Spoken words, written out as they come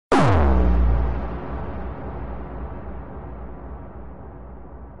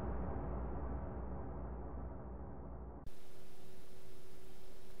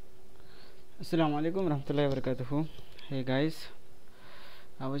Assalamu alaikum warahmatullahi wabarakatuh. Hey guys,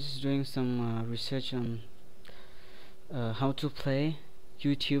 I was just doing some research on how to play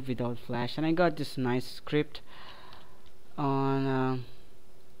YouTube without Flash, and I got this nice script on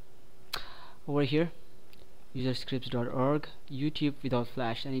over here, userscripts.org, YouTube without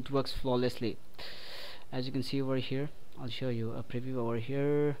Flash, and it works flawlessly. As you can see over here, I'll show you a preview over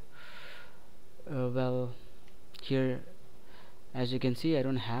here. Well, here, as you can see, I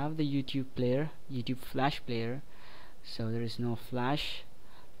don't have the YouTube Flash player, so there is no Flash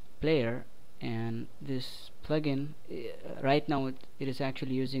player. And this plugin, right now it is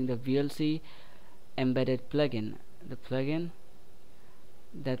actually using the VLC embedded plugin, the plugin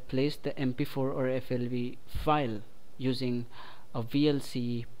that plays the MP4 or FLV file using a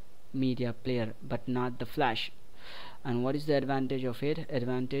VLC media player, but not the Flash. And what is the advantage of it?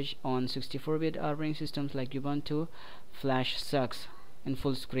 Advantage on 64-bit operating systems like Ubuntu, Flash sucks in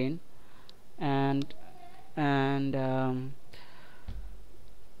full screen, and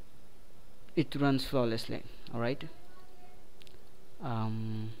it runs flawlessly. Alright,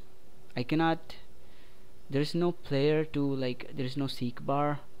 I cannot, there is no player to, like, there is no seek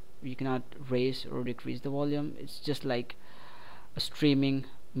bar. You cannot raise or decrease the volume. It's just like a streaming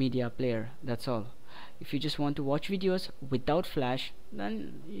media player, that's all. If you just want to watch videos without Flash,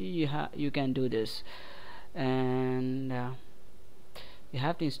 then you can do this. And you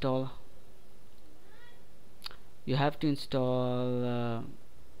have to install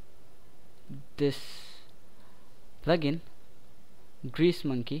this plugin,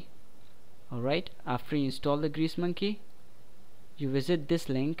 Greasemonkey. Alright, after you install the Greasemonkey, you visit this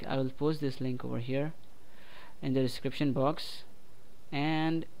link. I will post this link over here in the description box,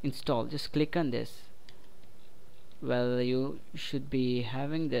 and install. Just click on this. Well, you should be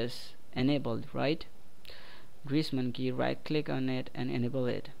having this enabled, right? Greasemonkey, right click on it and enable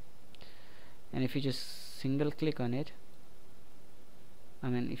it. And if you just single click on it,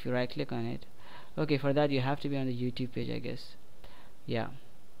 if you right click on it, okay, for that you have to be on the YouTube page, I guess. Yeah,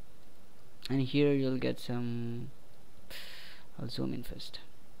 and here you'll get some, I'll zoom in first,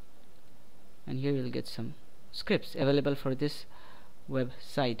 and here you'll get some scripts available for this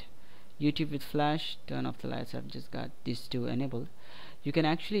website. YouTube with Flash, turn off the lights. I've just got these two enabled. You can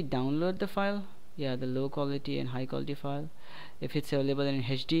actually download the file, yeah, the low quality and high quality file. If it's available in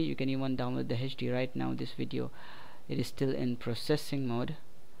HD, you can even download the HD. Right now this video, it is still in processing mode.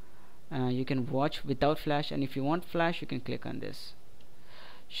 You can watch without Flash, and if you want Flash, you can click on this.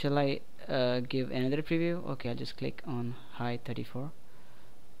 Shall I give another preview? Okay, I'll just click on high 34.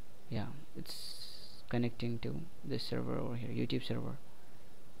 Yeah, it's connecting to this server over here, YouTube server.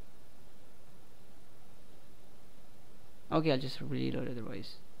 Okay, I'll just reload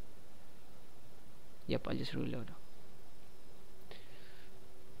otherwise. Yep, I'll just reload.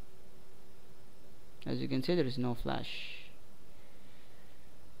 As you can see, there is no Flash.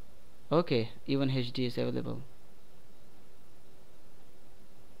 Okay, even HD is available.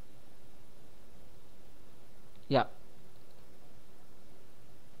 Yeah.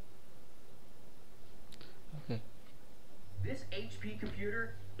 Okay. This HP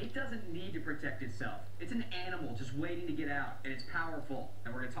computer, it doesn't need to protect itself. It's an animal just waiting to get out, and it's powerful.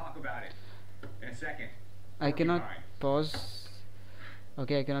 And we're going to talk about it in a second. I cannot pause.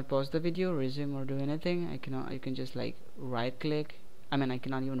 Okay, I cannot pause the video, resume, or do anything. I can just like right click. I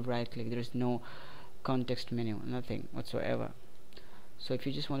cannot even right click. There is no context menu, nothing whatsoever. So if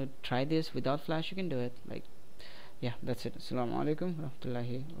you just want to try this without Flash, you can do it. Like, yeah, that's it. Assalamu alaikum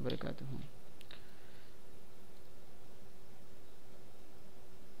warahmatullahi wabarakatuh.